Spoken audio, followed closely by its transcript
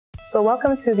So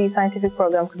welcome to the Scientific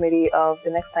Program Committee of the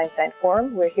Next Einstein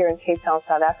Forum. We're here in Cape Town,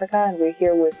 South Africa, and we're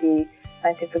here with the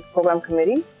Scientific Program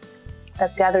Committee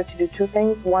that's gathered to do two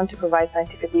things. One, to provide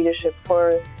scientific leadership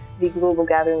for the global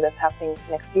gathering that's happening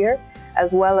next year,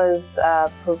 as well as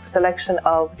selection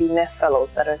of the NEF Fellows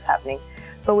that is happening.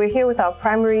 So we're here with our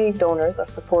primary donors or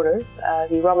supporters,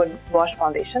 the Robert Bosch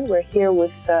Foundation. We're here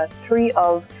with three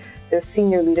of their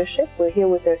senior leadership. We're here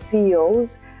with their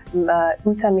CEOs,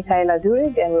 Uta Michaela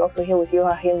Durig, and we're also here with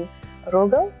Joachim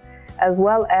Rogel, as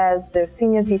well as their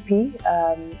senior VP,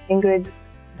 Ingrid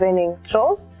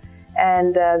Venning-Troll.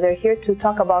 And they're here to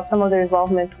talk about some of their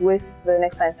involvement with the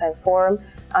Next Einstein Forum,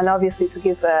 and obviously to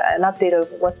give an update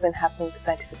of what's been happening with the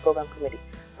Scientific Program Committee.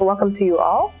 So welcome to you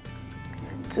all.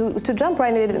 To jump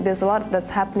right in, there's a lot that's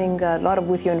happening,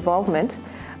 with your involvement.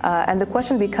 And the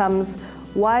question becomes,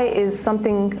 why is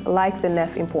something like the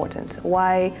NEF important?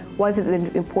 Why is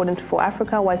it important for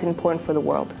Africa? Why is it important for the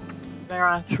world? There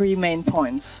are three main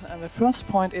points. The first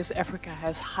point is Africa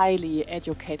has highly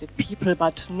educated people,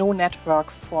 but no network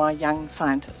for young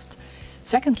scientists.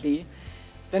 Secondly,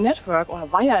 the network, or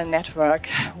via a network,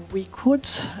 we could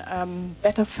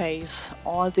better face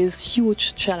all these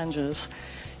huge challenges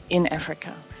in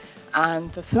Africa. And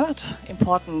the third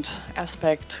important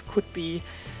aspect could be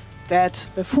that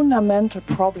the fundamental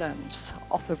problems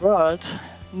of the world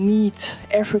need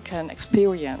African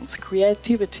experience,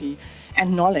 creativity,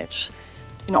 and knowledge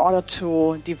in order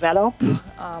to develop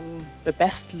the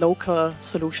best local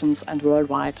solutions and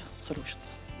worldwide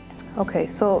solutions. Okay,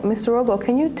 so Mr. Rogel,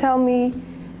 can you tell me,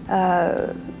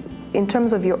 in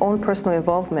terms of your own personal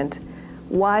involvement,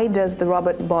 why does the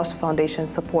Robert Bosch Foundation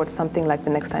support something like the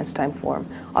Next Einstein Forum?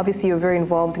 Obviously, you're very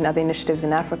involved in other initiatives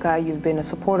in Africa. You've been a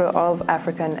supporter of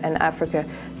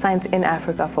science in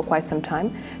Africa for quite some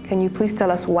time. Can you please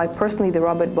tell us why personally the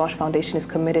Robert Bosch Foundation is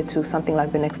committed to something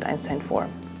like the Next Einstein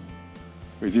Forum?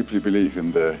 We deeply believe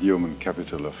in the human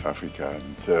capital of Africa,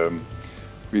 and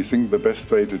we think the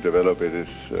best way to develop it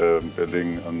is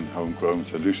building on homegrown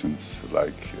solutions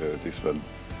like this one.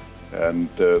 And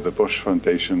the Bosch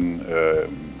Foundation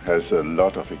has a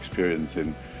lot of experience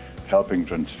in helping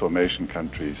transformation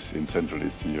countries in Central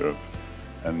Eastern Europe.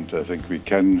 And I think we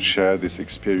can share these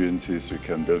experiences, we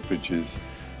can build bridges,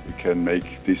 we can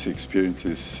make these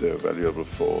experiences valuable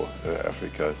for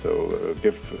Africa. So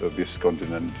give this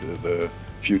continent the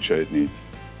future it needs.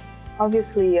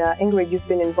 Obviously, Ingrid, you've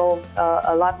been involved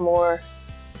a lot more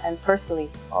and personally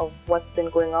of what's been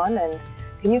going on. And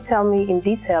can you tell me in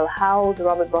detail how the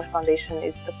Robert Bosch Foundation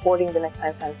is supporting the Next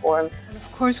Einstein Forum? And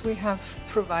of course, we have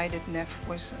provided NEF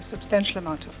with a substantial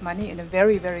amount of money in a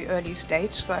very, very early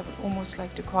stage, so I would almost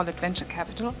like to call it venture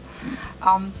capital.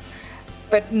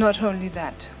 But not only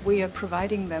that, we are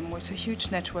providing them with a huge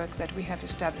network that we have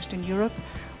established in Europe.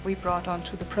 We brought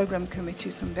onto the program committee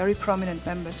some very prominent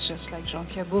members, just like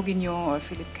Jean-Pierre Bourguignon or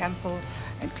Philippe Campbell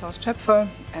and Klaus Töpfer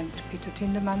and Peter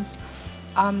Tindemans.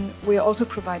 We are also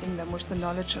providing them with the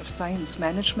knowledge of science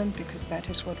management, because that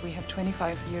is what we have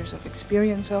 25 years of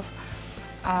experience of.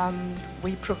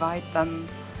 We provide them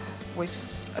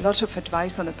with a lot of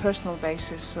advice on a personal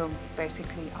basis. So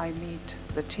basically I meet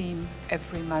the team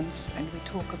every month and we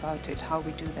talk about it, how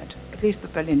we do that, at least the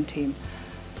Berlin team.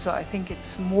 So I think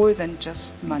it's more than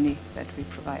just money that we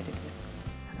provided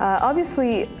with.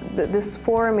 Obviously, this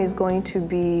forum is going to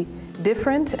be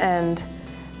different, and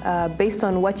based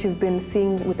on what you've been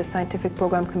seeing with the Scientific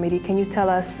Program Committee, can you tell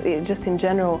us, just in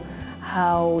general,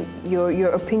 how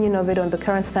your opinion of it on the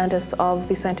current status of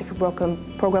the Scientific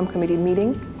Program Committee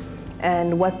meeting,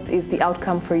 and what is the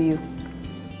outcome for you?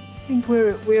 I think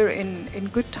we're in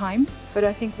good time, but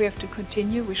I think we have to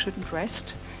continue. We shouldn't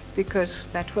rest, because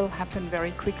that will happen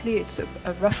very quickly. It's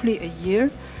roughly a year.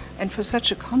 And for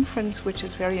such a conference, which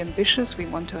is very ambitious, we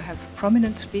want to have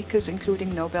prominent speakers,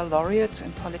 including Nobel laureates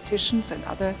and politicians and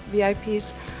other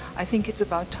VIPs. I think it's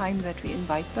about time that we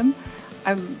invite them.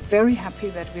 I'm very happy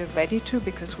that we're ready to,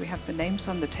 because we have the names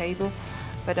on the table,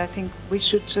 but I think we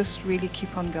should just really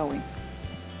keep on going.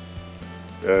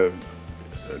 At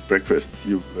breakfast,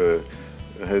 you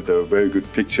had a very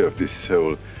good picture of this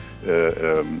whole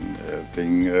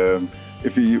thing.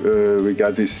 If we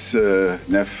regard this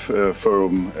NEF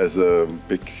forum as a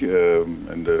big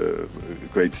and a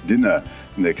great dinner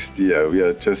next year, we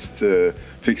are just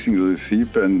fixing the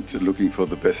recipe and looking for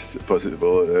the best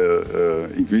possible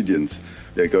ingredients.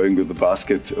 We are going with the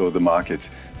basket or the market,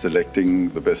 selecting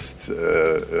the best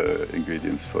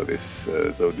ingredients for this.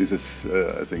 So this is,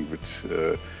 I think,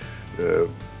 which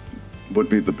would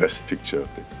be the best picture of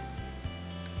it.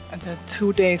 And the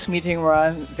 2 days meeting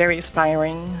were very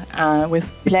inspiring with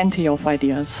plenty of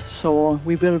ideas. So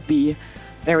we will be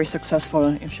very successful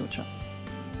in future.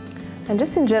 And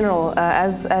just in general,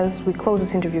 as we close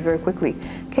this interview very quickly,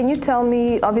 can you tell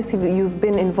me, obviously you've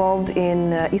been involved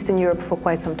in Eastern Europe for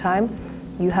quite some time,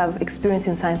 you have experience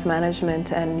in science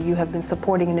management, and you have been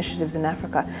supporting initiatives in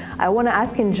Africa. I want to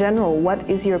ask in general, what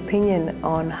is your opinion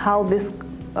on how this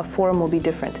forum will be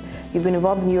different? You've been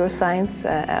involved in neuroscience.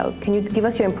 Can you give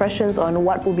us your impressions on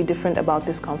what will be different about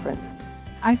this conference?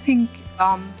 I think,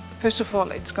 first of all,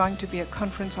 it's going to be a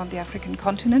conference on the African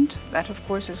continent. That, of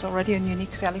course, is already a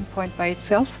unique selling point by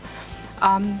itself,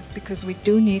 because we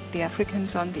do need the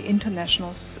Africans on the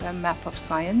international map of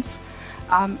science.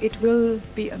 It will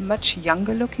be a much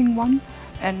younger looking one,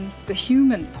 and the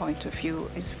human point of view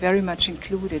is very much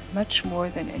included, much more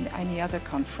than in any other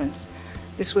conference.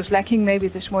 This was lacking maybe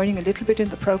this morning a little bit in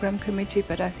the program committee,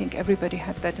 but I think everybody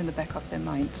had that in the back of their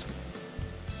minds.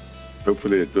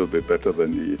 Hopefully it will be better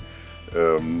than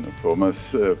the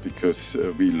formers, because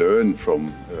we learn from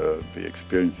the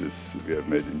experiences we have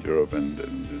made in Europe and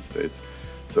in the States.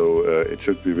 So it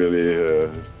should be really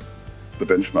the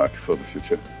benchmark for the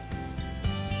future.